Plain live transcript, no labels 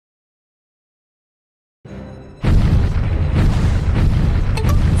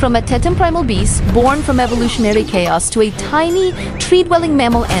From a tetem primal beast born from evolutionary chaos to a tiny, tree-dwelling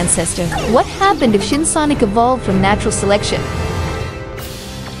mammal ancestor, what happened if Shin Sonic evolved from natural selection?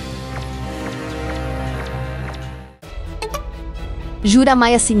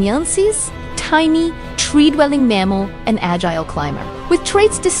 Juramaia sinensis, tiny, tree-dwelling mammal, and agile climber. With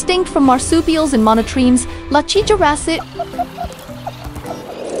traits distinct from marsupials and monotremes, Jurassic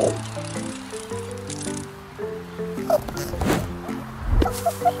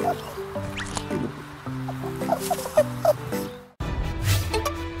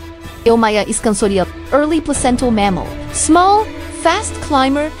Eomaia is scansorial, early placental mammal, small, fast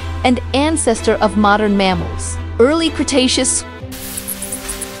climber, and ancestor of modern mammals. Early Cretaceous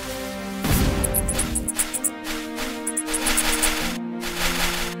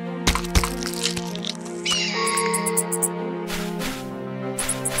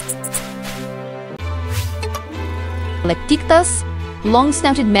Lectictus,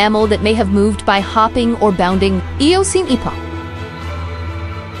 long-snouted mammal that may have moved by hopping or bounding. Eocene epoch.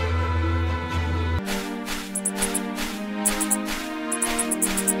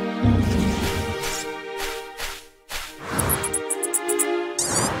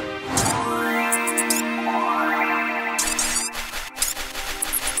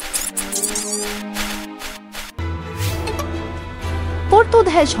 The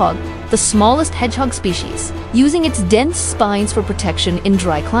hedgehog, the smallest hedgehog species, using its dense spines for protection in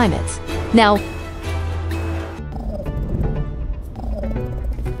dry climates. Now,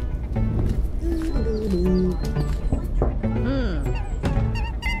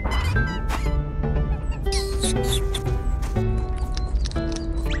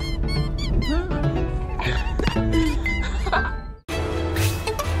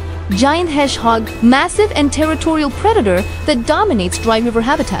 giant hedgehog, massive and territorial predator that dominates dry river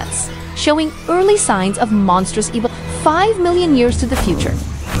habitats, showing early signs of monstrous evil 5 million years to the future.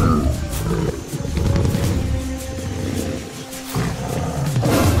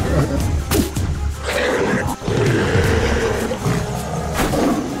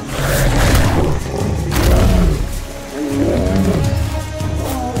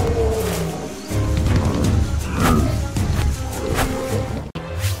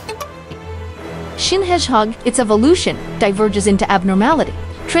 Shin hedgehog, its evolution diverges into abnormality,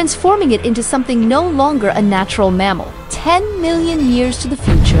 transforming it into something no longer a natural mammal. 10 million years to the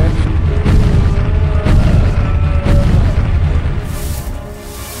future.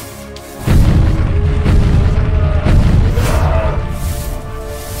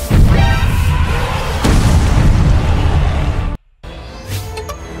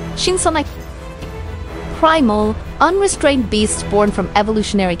 Shin Sonic, primal, unrestrained beasts born from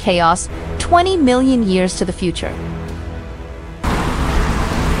evolutionary chaos, 20 million years to the future.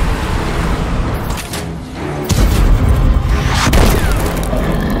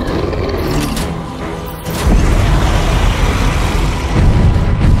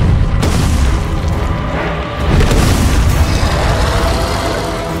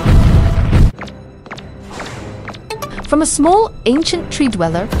 From a small, ancient tree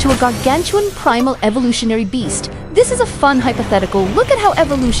dweller to a gargantuan primal evolutionary beast, this is a fun hypothetical look at how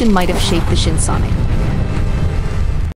evolution might have shaped the Shin Sonic.